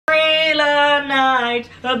right.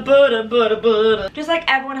 Just like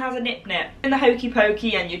everyone has a nip nip. In the hokey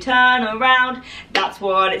pokey and you turn around, that's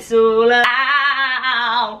what it's all about.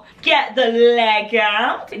 Ow! Get the leg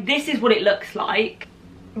out. This is what it looks like.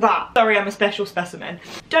 That. Sorry, I'm a special specimen.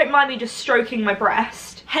 Don't mind me just stroking my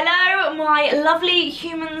breast. Hello, my lovely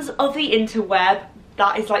humans of the interweb.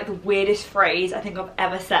 That is like the weirdest phrase I think I've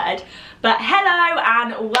ever said. But hello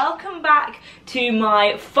and welcome back to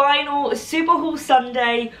my final Super Haul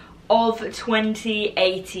Sunday of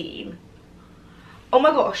 2018. Oh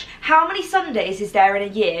my gosh, how many Sundays is there in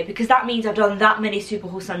a year? Because that means I've done that many Super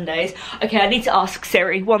Haul Sundays. Okay, I need to ask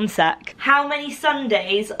Siri, one sec. How many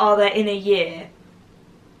Sundays are there in a year?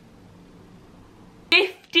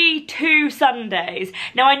 52 Sundays.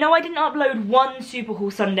 Now I know I didn't upload one Super Haul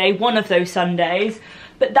Sunday, one of those Sundays,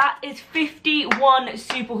 but that is 51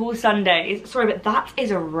 Super Haul Sundays. Sorry, but that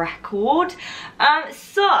is a record.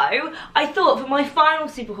 So I thought for my final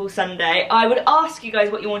Super Haul Sunday, I would ask you guys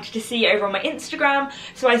what you wanted to see over on my Instagram.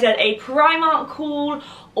 So I said a Primark haul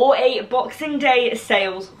or a Boxing Day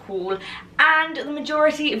sales haul, and the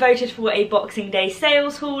majority voted for a Boxing Day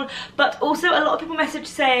sales haul, but also a lot of people messaged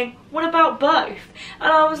saying, what about both?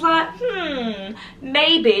 And I was like,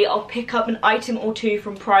 maybe I'll pick up an item or two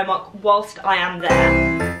from Primark whilst I am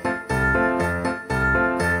there.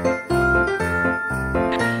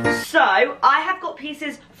 So I have got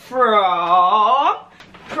pieces from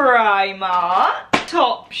Primark,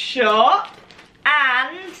 Topshop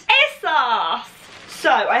and Asos. So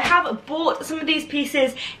I have bought some of these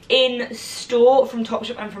pieces in store from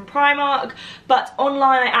Topshop and from Primark, but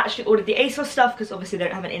online I actually ordered the Asos stuff because obviously they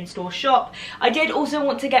don't have an in-store shop. I did also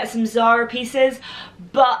want to get some Zara pieces,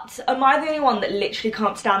 but am I the only one that literally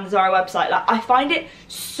can't stand the Zara website? Like, I find it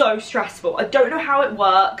so stressful. I don't know how it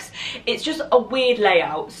works. It's just a weird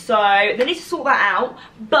layout, so they need to sort that out.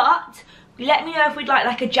 But let me know if we'd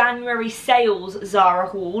like a January sales Zara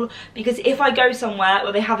haul, because if I go somewhere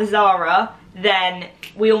where they have a Zara, then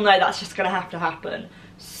we all know that's just gonna have to happen.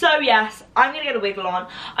 So yes, I'm gonna get a wiggle on.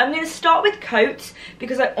 I'm gonna start with coats,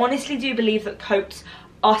 because I honestly do believe that coats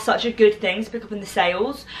are such a good thing to pick up in the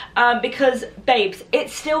sales, because babes,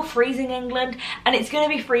 it's still freezing in England, and it's gonna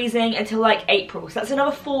be freezing until like April, so that's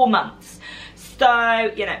another 4 months.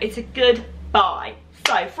 So, you know, it's a good buy.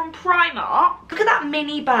 So, from Primark, look at that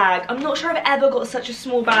mini bag. I'm not sure I've ever got such a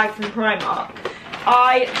small bag from Primark.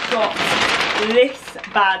 I got this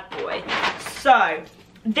bad boy. So,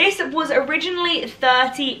 this was originally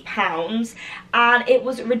 £30 and it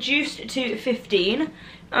was reduced to 15,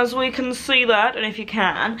 as we can see that, I don't know if you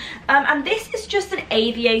can. And this is just an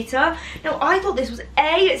aviator. Now I thought this was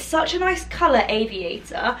it's such a nice colour,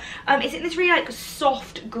 aviator. It's in this really like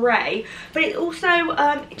soft grey, but it also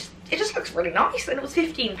it just looks really nice, and it was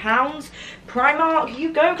 £15. Primark,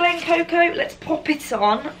 you go Glen Coco, let's pop it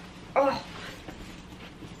on. Oh.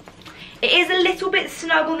 It is a little bit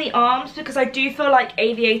snug on the arms because I do feel like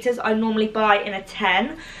aviators I normally buy in a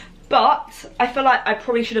 10, but I feel like I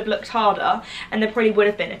probably should have looked harder and there probably would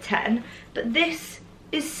have been a 10. But this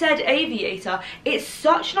is said aviator. It's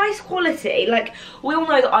such nice quality. Like, we all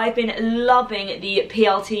know that I've been loving the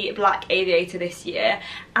PLT black aviator this year,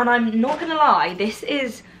 and I'm not gonna lie, this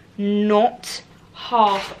is not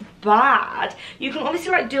half bad. You can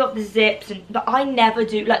obviously like do up the zips, but I never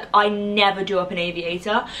do up an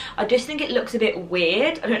aviator. I just think it looks a bit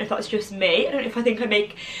weird. I don't know if that's just me. I don't know if I think I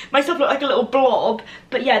make myself look like a little blob,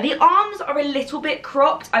 but yeah, the arms are a little bit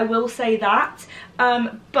cropped, I will say that.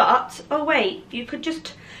 But oh wait, you could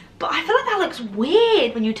just, but I feel like that looks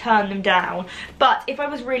weird when you turn them down. But if I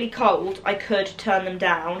was really cold, I could turn them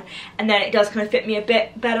down, and then it does kind of fit me a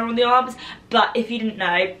bit better on the arms. But if you didn't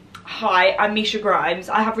know, hi, I'm Misha Grimes.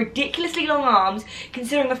 I have ridiculously long arms,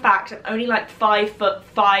 considering the fact I'm only like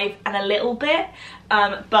 5'5" and a little bit.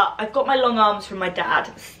 But I've got my long arms from my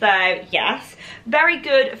dad, so yes. Very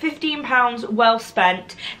good, £15 well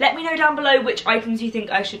spent. Let me know down below which items you think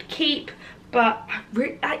I should keep. But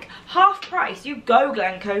like half price, you go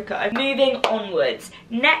Glen Coco. Moving onwards.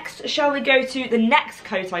 Next, shall we go to the next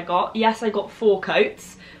coat I got? Yes, I got 4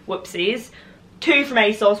 coats. Whoopsies. 2 from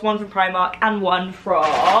Asos, 1 from Primark, and 1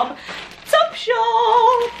 from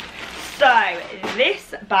Topshop. So,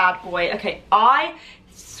 this bad boy, okay, I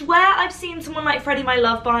swear I've seen someone like Freddie My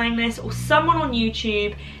Love buying this, or someone on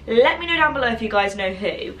YouTube. Let me know down below if you guys know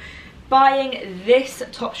who. Buying this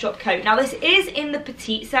Topshop coat. Now this is in the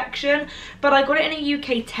petite section, but I got it in a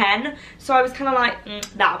UK 10, so I was kind of like,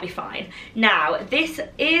 that'll be fine. Now, this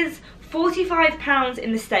is £45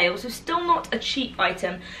 in the sale, so still not a cheap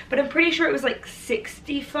item, but I'm pretty sure it was like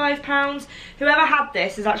 £65. Whoever had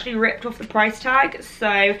this has actually ripped off the price tag,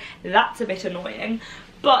 so that's a bit annoying.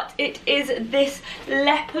 but it is this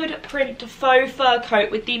leopard print faux fur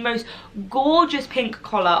coat with the most gorgeous pink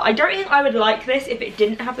collar. I don't think I would like this if it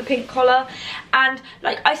didn't have the pink collar, and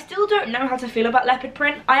like I still don't know how to feel about leopard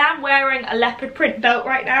print. I am wearing a leopard print belt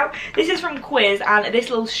right now. This is from Quiz, and this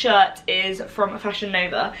little shirt is from Fashion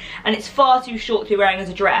Nova, and it's far too short to be wearing as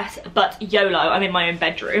a dress, but YOLO, I'm in my own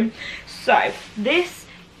bedroom. So this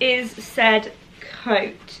is said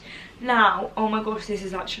coat. Now, oh my gosh, this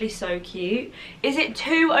is actually so cute. Is it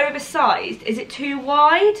too oversized? Is it too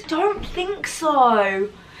wide? Don't think so.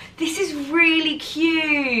 This is really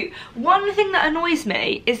cute. One thing that annoys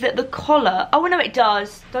me is that the collar, oh no it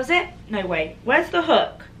does. Does it? No, wait, where's the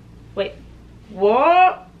hook? Wait,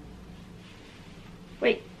 what?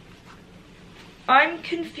 Wait, I'm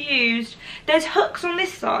confused. There's hooks on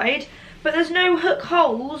this side, but there's no hook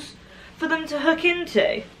holes for them to hook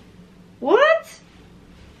into. What?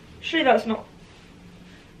 Surely that's not...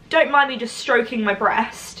 Don't mind me just stroking my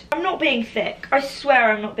breast. I'm not being thick. I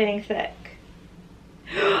swear I'm not being thick.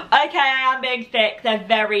 Okay, I am being thick. They're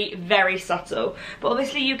very, very subtle. But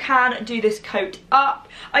obviously you can do this coat up.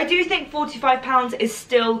 I do think £45 is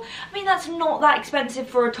still... I mean, that's not that expensive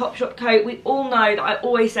for a Topshop coat. We all know that I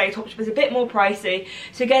always say Topshop is a bit more pricey.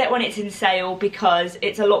 So get it when it's in sale because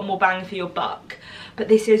it's a lot more bang for your buck. But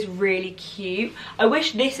this is really cute. I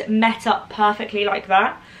wish this met up perfectly like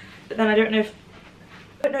that. But then I don't know if...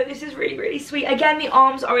 But no, this is really, really sweet. Again, the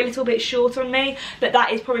arms are a little bit short on me, but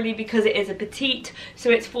that is probably because it is a petite, so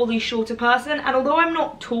it's for the shorter person. And although I'm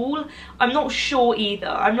not tall, I'm not short either.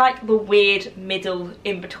 I'm like the weird middle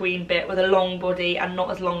in-between bit with a long body and not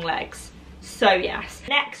as long legs. So yes.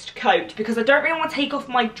 Next coat, because I don't really want to take off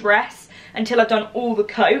my dress until I've done all the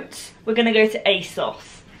coats, we're going to go to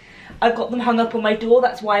Asos. I've got them hung up on my door,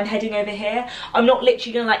 that's why I'm heading over here. I'm not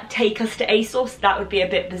literally gonna like take us to Asos, that would be a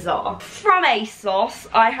bit bizarre. From Asos,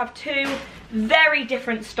 I have two very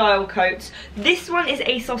different style coats. This one is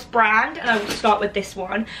Asos brand, and I will start with this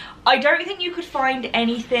one. I don't think you could find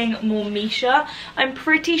anything more Misha. I'm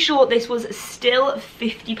pretty sure this was still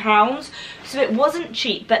 £50, so it wasn't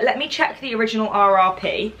cheap, but let me check the original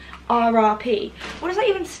RRP. RRP, what does that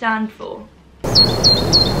even stand for?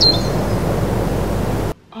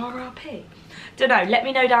 RRP. Don't know, let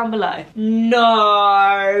me know down below.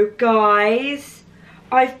 No, guys.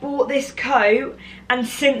 I've bought this coat, and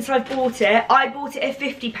since I've bought it, I bought it at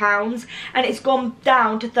 £50 and it's gone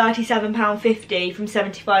down to £37.50 from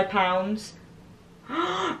 £75.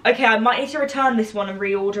 Okay, I might need to return this one and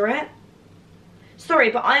reorder it.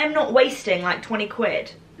 Sorry, but I am not wasting like 20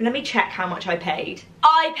 quid. Let me check how much I paid.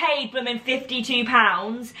 I paid blooming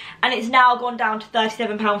 £52 and it's now gone down to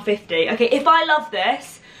 £37.50. Okay, if I love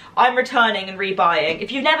this, I'm returning and rebuying.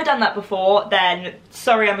 If you've never done that before, then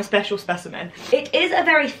sorry, I'm a special specimen. It is a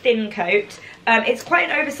very thin coat. It's quite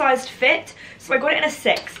an oversized fit, so I got it in a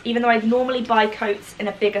 6, even though I normally buy coats in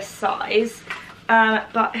a bigger size.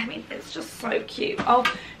 But I mean, it's just so cute. I'll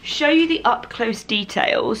show you the up close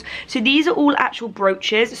details. So these are all actual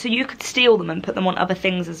brooches, so you could steal them and put them on other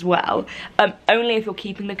things as well. Only if you're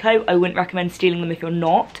keeping the coat. I wouldn't recommend stealing them if you're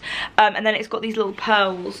not. And then it's got these little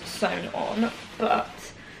pearls sewn on, but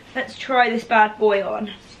let's try this bad boy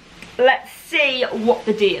on. Let's see what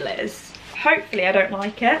the deal is. Hopefully I don't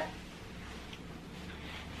like it,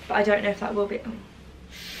 but I don't know if that will be...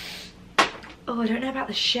 Oh, I don't know about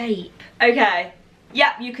the shape. Okay,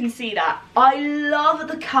 yep, you can see that. I love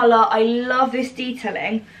the colour, I love this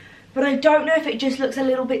detailing, but I don't know if it just looks a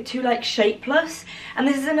little bit too like shapeless. And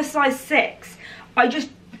this is in a size 6. I just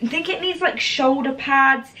think it needs like shoulder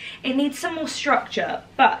pads, it needs some more structure.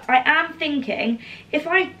 But I am thinking if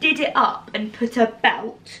I did it up and put a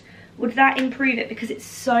belt, would that improve it? Because it's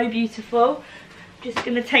so beautiful. Just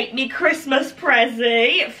gonna take me Christmas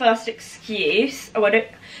present. First excuse. Oh, I don't,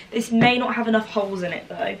 this may not have enough holes in it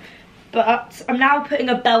though. But I'm now putting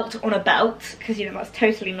a belt on a belt, because you know that's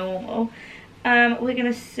totally normal. We're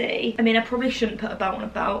gonna see. I mean, I probably shouldn't put a belt on a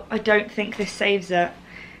belt. I don't think this saves it.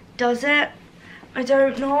 Does it? I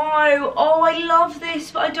don't know. Oh, I love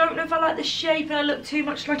this, but I don't know if I like the shape and I look too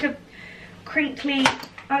much like a crinkly,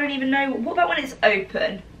 I don't even know. What about when it's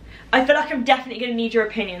open? I feel like I'm definitely going to need your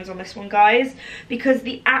opinions on this one, guys, because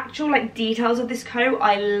the actual like details of this coat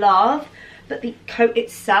I love, but the coat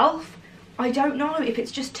itself, I don't know if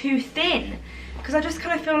it's just too thin, because I just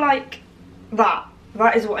kind of feel like that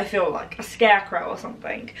is what I feel like, a scarecrow or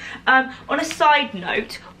something. On a side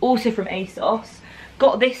note, also from Asos,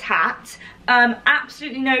 got this hat.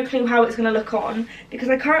 Absolutely no clue how it's going to look on, because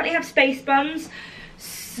I currently have space buns.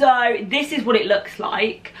 So this is what it looks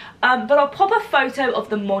like, but I'll pop a photo of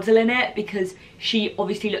the model in it because she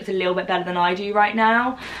obviously looks a little bit better than I do right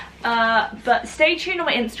now. But stay tuned on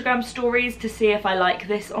my Instagram stories to see if I like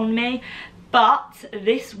this on me. But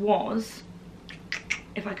this was,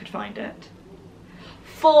 if I could find it,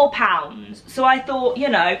 £4. So I thought, you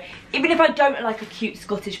know, even if I don't look like a cute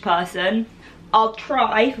Scottish person, I'll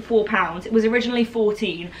try for £4. It was originally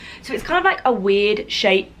 14, so it's kind of like a weird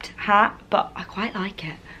shaped hat, but I quite like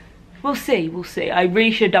it. We'll see, we'll see. I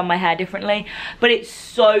really should have done my hair differently, but it's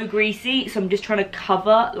so greasy, so I'm just trying to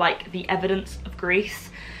cover like the evidence of grease.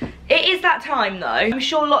 It is that time though. I'm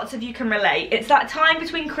sure lots of you can relate. It's that time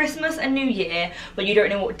between Christmas and New Year where you don't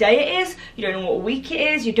know what day it is, you don't know what week it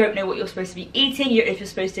is, you don't know what you're supposed to be eating, you don't know if you're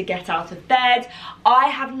supposed to get out of bed. I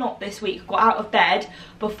have not this week got out of bed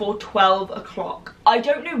before 12 o'clock. I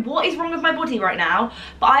don't know what is wrong with my body right now,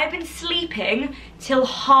 but I have been sleeping till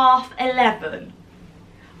 11:30.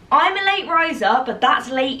 I'm a late riser, but that's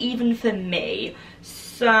late even for me.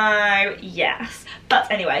 So, yes.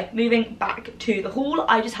 But anyway, moving back to the haul,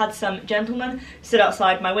 I just had some gentlemen stood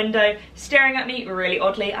outside my window staring at me really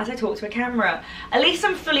oddly as I talk to a camera. At least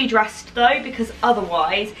I'm fully dressed though, because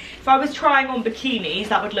otherwise, if I was trying on bikinis,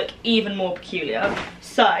 that would look even more peculiar.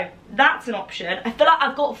 So, that's an option. I feel like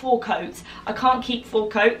I've got 4 coats. I can't keep 4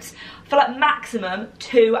 coats. I feel like maximum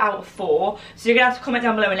 2 out of 4. So you're gonna have to comment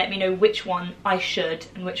down below and let me know which one I should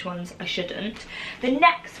and which ones I shouldn't. The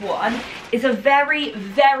next one is a very,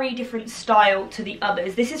 very different style to the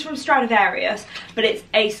others. This is from Stradivarius, but it's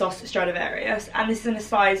Asos Stradivarius, and this is in a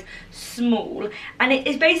size small. And it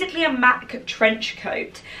is basically a MAC trench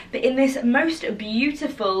coat, but in this most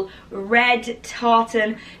beautiful red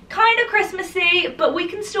tartan, kind of Christmassy, but we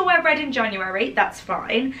can still wear red in January, that's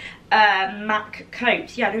fine. MAC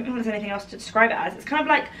coat. Yeah, I don't think there's anything else to describe it as. It's kind of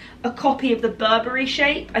like a copy of the Burberry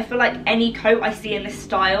shape. I feel like any coat I see in this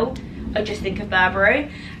style, I just think of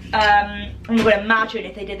Burberry. I'm gonna imagine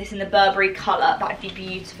if they did this in the Burberry colour, that'd be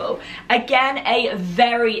beautiful. Again, a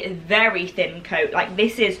very, very thin coat. Like,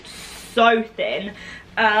 this is so thin.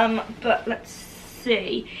 But let's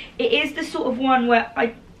see. It is the sort of one where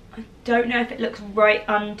I don't know if it looks right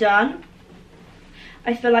undone.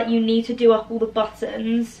 I feel like you need to do up all the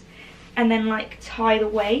buttons and then like tie the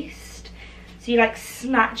waist. So you like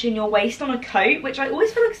snatch in your waist on a coat, which I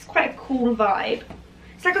always feel like is quite a cool vibe.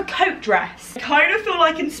 It's like a coat dress. I kind of feel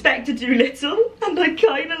like Inspector Doolittle, and I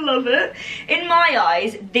kind of love it. In my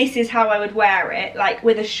eyes, this is how I would wear it, like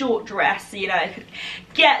with a short dress, so, you know,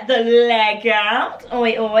 get the leg out,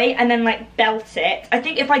 oi oi, and then like belt it. I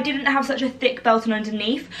think if I didn't have such a thick belt on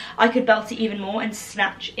underneath, I could belt it even more and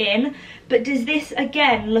snatch in. But does this,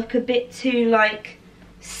 again, look a bit too, like,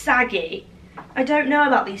 saggy? I don't know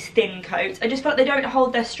about these thin coats. I just feel like they don't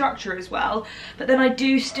hold their structure as well. But then I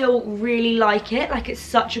do still really like it. Like, it's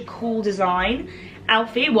such a cool design.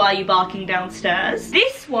 Alfie, why are you barking downstairs?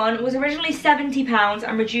 This one was originally £70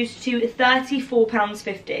 and reduced to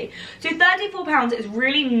 £34.50. So £34 is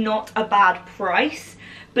really not a bad price,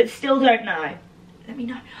 but still don't know. Let me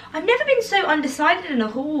know. I've never been so undecided in a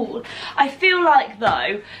haul. I feel like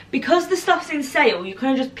though, because the stuff's in sale, you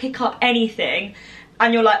kind of just pick up anything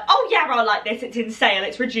and you're like, oh yeah, I like this, it's in sale,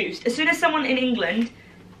 it's reduced. As soon as someone in England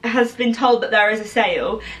has been told that there is a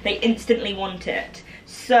sale, they instantly want it.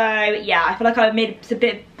 So yeah, I feel like I've made a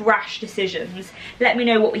bit of brash decisions. Let me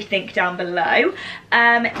know what we think down below.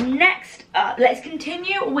 Next up, let's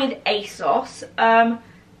continue with Asos.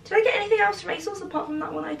 Did I get anything else from Asos apart from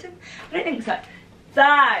that one item? I don't think so. So,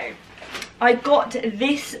 I got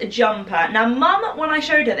this jumper. Now, Mum, when I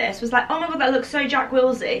showed her this, was like, oh my god, that looks so Jack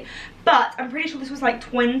Wilsey. But I'm pretty sure this was like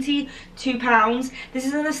 £22. This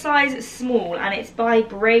is in a size small, and it's by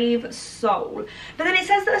Brave Soul. But then it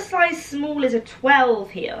says that a size small is a 12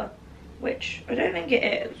 here, which I don't think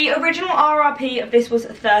it is. The original RRP of this was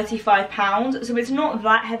 £35, so it's not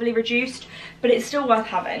that heavily reduced, but it's still worth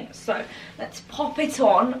having. So, let's pop it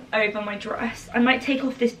on over my dress. I might take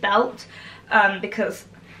off this belt, because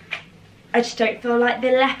I just don't feel like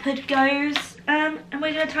the leopard goes. And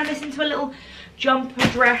we're going to turn this into a little jumper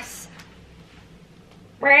dress.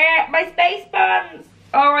 My space buns!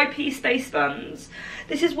 R.I.P. space buns.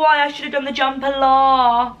 This is why I should have done the jumper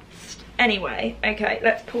last. Anyway, okay,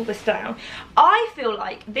 let's pull this down. I feel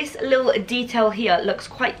like this little detail here looks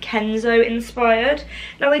quite Kenzo inspired.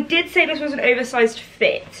 Now, they did say this was an oversized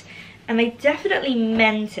fit, and they definitely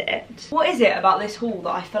meant it. What is it about this haul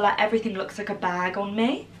that I feel like everything looks like a bag on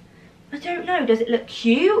me? I don't know, does it look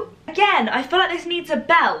cute? Again, I feel like this needs a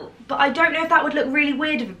belt, but I don't know if that would look really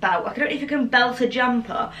weird with a belt. Like, I don't know if you can belt a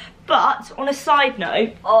jumper. But, on a side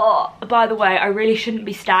note, oh, by the way, I really shouldn't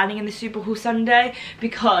be standing in the Super Haul Sunday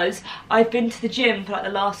because I've been to the gym for like the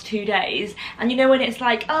last 2 days, and you know when it's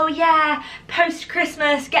like, oh yeah,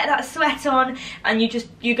 post-Christmas, get that sweat on, and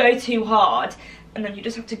you go too hard. and then you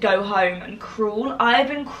just have to go home and crawl. I've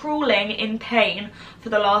been crawling in pain for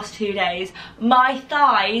the last 2 days. My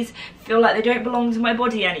thighs feel like they don't belong to my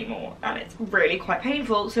body anymore, and it's really quite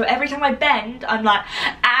painful. So every time I bend, I'm like,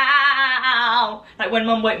 ow. Like when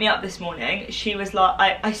Mum woke me up this morning, she was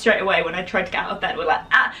like, I straight away when I tried to get out of bed, we're like,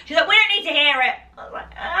 ah. She's like, we don't need to hear it. I was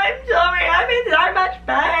like, I'm sorry, I'm in so much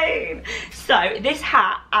pain. So this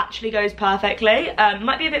hat actually goes perfectly.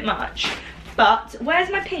 Might be a bit much, but where's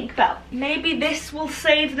my pink belt? Maybe this will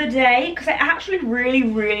save the day, because I actually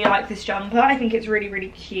really like this jumper. I think it's really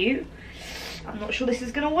cute. I'm not sure this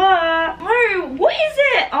is gonna work. Oh, what is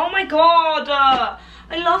it? Oh my god.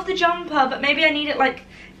 I love the jumper, but maybe I need it like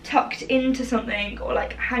tucked into something, or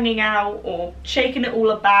like hanging out, or shaking it all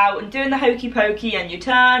about and doing the hokey pokey and you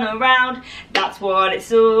turn around. That's what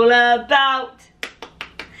it's all about.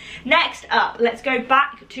 Next up, let's go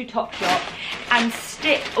back to Topshop and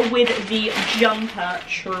stick with the jumper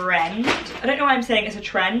trend. I don't know why I'm saying it's a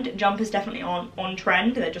trend. Jumpers definitely on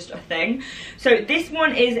trend, they're just a thing. So this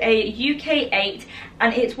one is a UK 8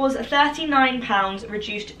 and it was £39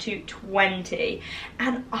 reduced to 20.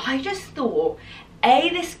 And I just thought, A,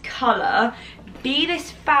 this colour, B,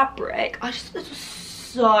 this fabric, I just thought this was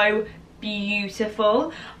so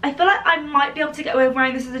beautiful. I feel like I might be able to get away with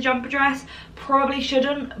wearing this as a jumper dress. Probably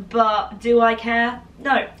shouldn't, but do I care?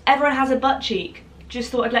 No. Everyone has a butt cheek.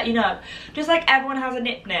 Just thought I'd let you know. Just like everyone has a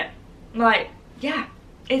nip nip. Like, yeah,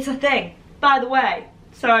 it's a thing. By the way,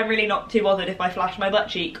 so I'm really not too bothered if I flash my butt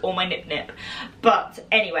cheek or my nip nip. But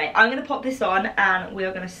anyway, I'm gonna pop this on and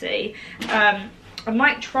we're gonna see. I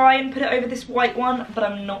might try and put it over this white one, but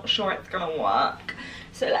I'm not sure it's gonna work.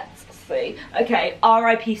 So let's see. Okay,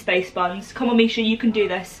 RIP Space Buns. Come on, Misha, you can do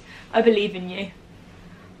this. I believe in you.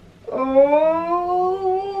 Oh,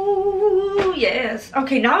 yes.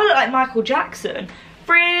 Okay, now I look like Michael Jackson.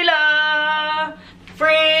 Thriller,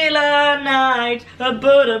 Thriller night.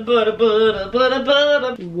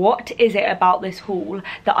 What is it about this haul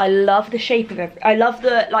that I love the shape of it? I love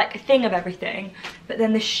the like thing of everything, but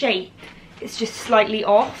then the shape, it's just slightly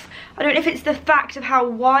off. I don't know if it's the fact of how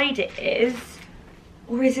wide it is,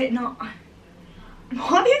 or is it not?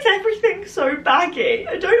 Why is everything so baggy?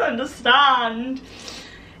 I don't understand.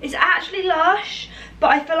 It's actually lush, but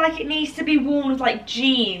I feel like it needs to be worn with like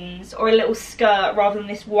jeans or a little skirt rather than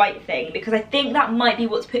this white thing, because I think that might be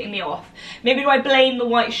what's putting me off. Maybe do I blame the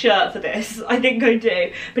white shirt for this? I think I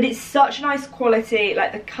do. But it's such nice quality,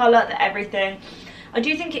 like the colour, the everything. I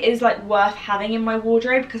do think it is like worth having in my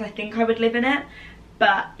wardrobe because I think I would live in it.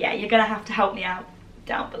 But yeah, you're gonna have to help me out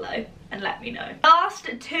down below and let me know. Last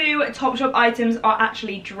two Topshop items are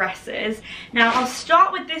actually dresses. Now I'll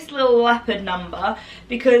start with this little leopard number,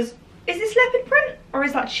 because is this leopard print or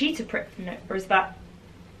is that cheetah print? No, or is that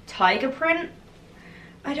tiger print?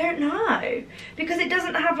 I don't know, because it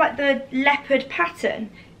doesn't have like the leopard pattern.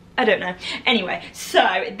 I don't know. Anyway,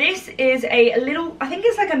 so this is a little, I think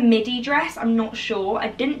it's like a midi dress, I'm not sure. I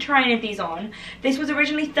didn't try any of these on. This was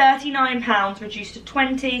originally £39, reduced to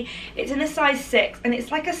 20. It's in a size 6 and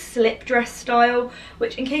it's like a slip dress style,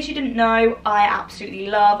 which in case you didn't know, I absolutely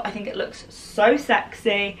love. I think it looks so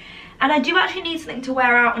sexy. And I do actually need something to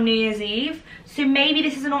wear out on New Year's Eve. So maybe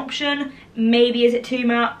this is an option. Maybe is it too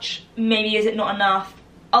much? Maybe is it not enough?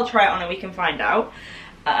 I'll try it on and we can find out.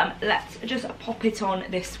 Let's just pop it on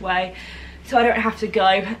this way so I don't have to go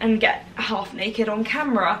and get half naked on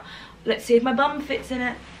camera. Let's see if my bum fits in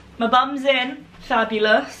it. My bum's in.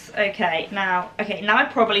 Fabulous. Okay, now I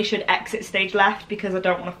probably should exit stage left because I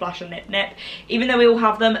don't want to flash a nip nip. Even though we all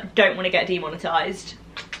have them, don't want to get demonetized.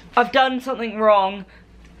 I've done something wrong.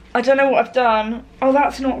 I don't know what I've done. Oh,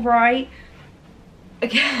 that's not right.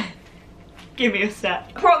 Okay. Give me a sec.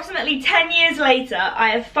 Approximately 10 years later, I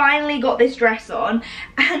have finally got this dress on,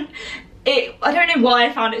 and I don't know why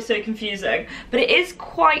I found it so confusing, but it is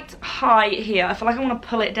quite high here. I feel like I want to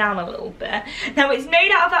pull it down a little bit. Now, it's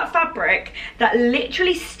made out of that fabric that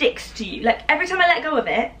literally sticks to you. Like, every time I let go of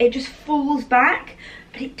it, it just falls back,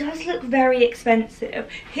 but it does look very expensive.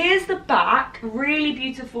 Here's the back, really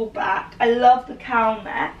beautiful back. I love the cowl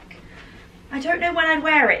neck. I don't know when I'd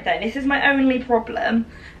wear it though. This is my only problem.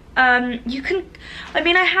 You can, I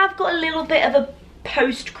mean, I have got a little bit of a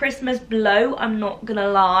post-Christmas blow, I'm not gonna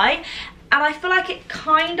lie, and I feel like it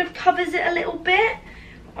kind of covers it a little bit.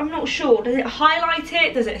 I'm not sure, does it highlight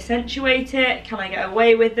it, does it accentuate it, can I get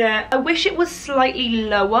away with it? I wish it was slightly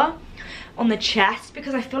lower on the chest,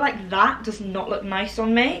 because I feel like that does not look nice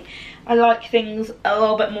on me. I like things a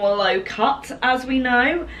little bit more low cut, as we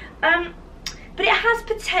know. But it has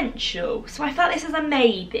potential, so I felt this is a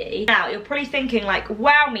maybe. Now, you're probably thinking like,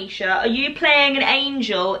 wow, Misha, are you playing an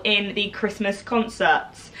angel in the Christmas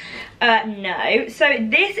concerts? No. So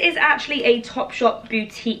this is actually a Topshop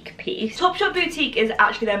boutique piece. Topshop boutique is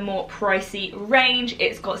actually their more pricey range.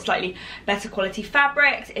 It's got slightly better quality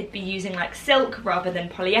fabrics. It'd be using like silk rather than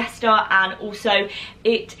polyester, and also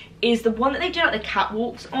it is the one that they do like the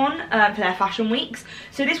catwalks on for their fashion weeks.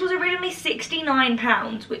 So this was originally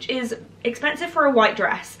 £69, which is expensive for a white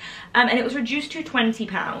dress, and it was reduced to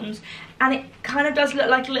 £20, and it kind of does look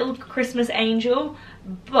like a little Christmas angel.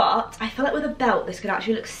 But I feel like with a belt this could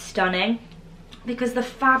actually look stunning because the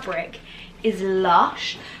fabric is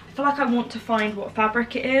lush. I feel like I want to find what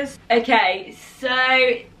fabric it is. Okay,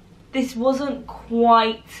 so this wasn't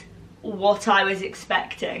quite what I was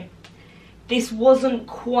expecting. This wasn't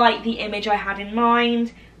quite the image I had in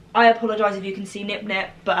mind. I apologise if you can see nip nip,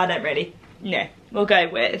 but I don't really. No, we'll go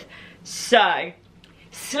with. So,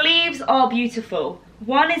 sleeves are beautiful.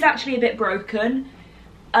 One is actually a bit broken.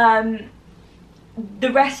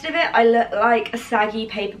 The rest of it, I look like a saggy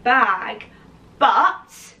paper bag,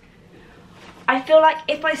 but I feel like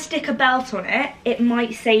if I stick a belt on it, it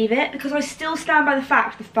might save it, because I still stand by the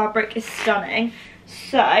fact the fabric is stunning.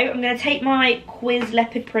 So I'm going to take my Quiz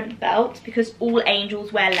leopard print belt, because all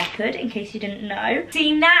angels wear leopard, in case you didn't know.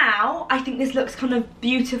 See, now I think this looks kind of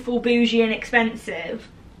beautiful, bougie and expensive,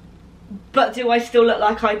 but do I still look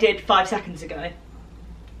like I did 5 seconds ago?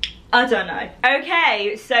 I don't know.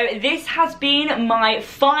 Okay, so this has been my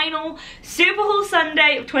final Super Haul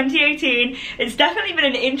Sunday of 2018. It's definitely been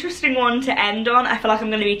an interesting one to end on. I feel like I'm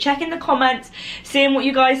going to be checking the comments, seeing what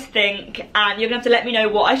you guys think, and you're going to have to let me know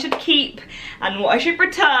what I should keep and what I should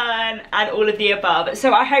return and all of the above.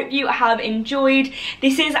 So I hope you have enjoyed.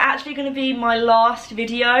 This is actually going to be my last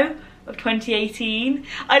video of 2018.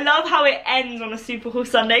 I love how it ends on a Super Haul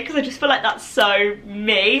Sunday, because I just feel like that's so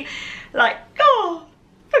me. Like, oh,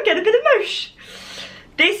 I get a bit emotional.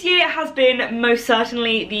 This year has been most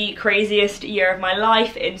certainly the craziest year of my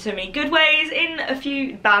life, in so many good ways, in a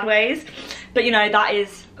few bad ways. But you know, that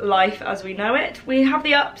is life as we know it. We have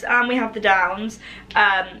the ups and we have the downs.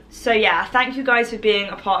 So yeah, thank you guys for being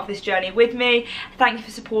a part of this journey with me. Thank you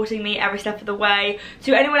for supporting me every step of the way.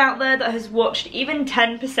 To anyone out there that has watched even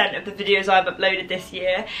 10% of the videos I've uploaded this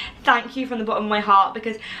year, thank you from the bottom of my heart,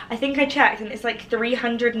 because I think I checked and it's like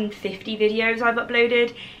 350 videos I've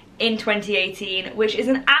uploaded in 2018, which is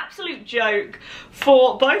an absolute joke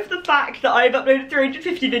for both the fact that I've uploaded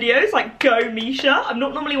 350 videos, like go Misha. I'm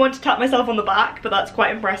not normally one to tap myself on the back, but that's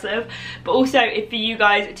quite impressive. But also for you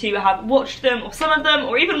guys to have watched them, or some of them,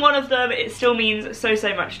 or even one of them, it still means so,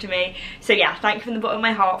 so much to me. So yeah, thank you from the bottom of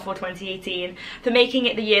my heart for 2018, for making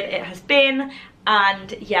it the year that it has been.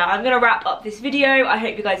 And yeah, I'm gonna wrap up this video. I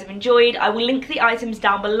hope you guys have enjoyed. I will link the items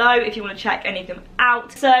down below if you want to check any of them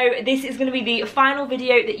out. So this is gonna be the final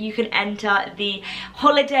video that you can enter the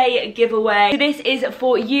holiday giveaway. So this is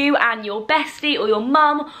for you and your bestie, or your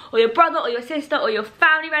mum, or your brother, or your sister, or your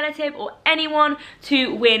family relative, or anyone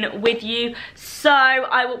to win with you. So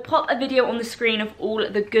I will pop a video on the screen of all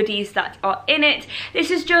the goodies that are in it. This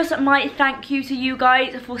is just my thank you to you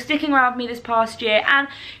guys for sticking around with me this past year and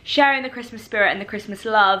sharing the Christmas spirit and the Christmas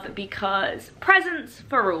love, because presents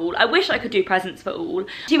for all. I wish I could do presents for all.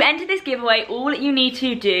 To enter this giveaway, all you need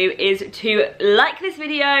to do is to like this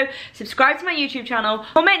video, subscribe to my YouTube channel,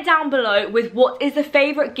 comment down below with what is the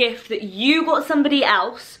favourite gift that you got somebody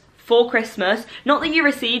else for Christmas, not that you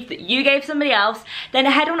received, that you gave somebody else. Then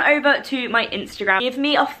head on over to my Instagram, give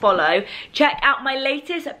me a follow, check out my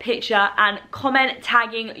latest picture, and comment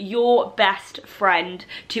tagging your best friend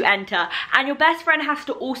to enter. And your best friend has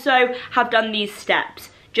to also have done these steps.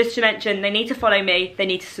 Just to mention, they need to follow me, they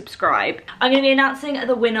need to subscribe. I'm going to be announcing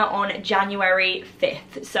the winner on January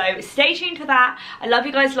 5th, so stay tuned for that. I love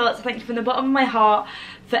you guys lots. Thank you from the bottom of my heart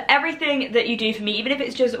for everything that you do for me, even if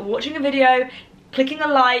it's just watching a video, clicking a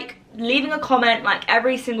like, leaving a comment. Like,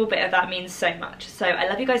 every single bit of that means so much. So I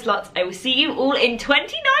love you guys lots. I will see you all in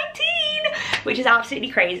 2019, which is absolutely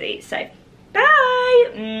crazy. So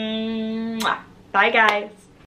bye. Mwah. Bye guys.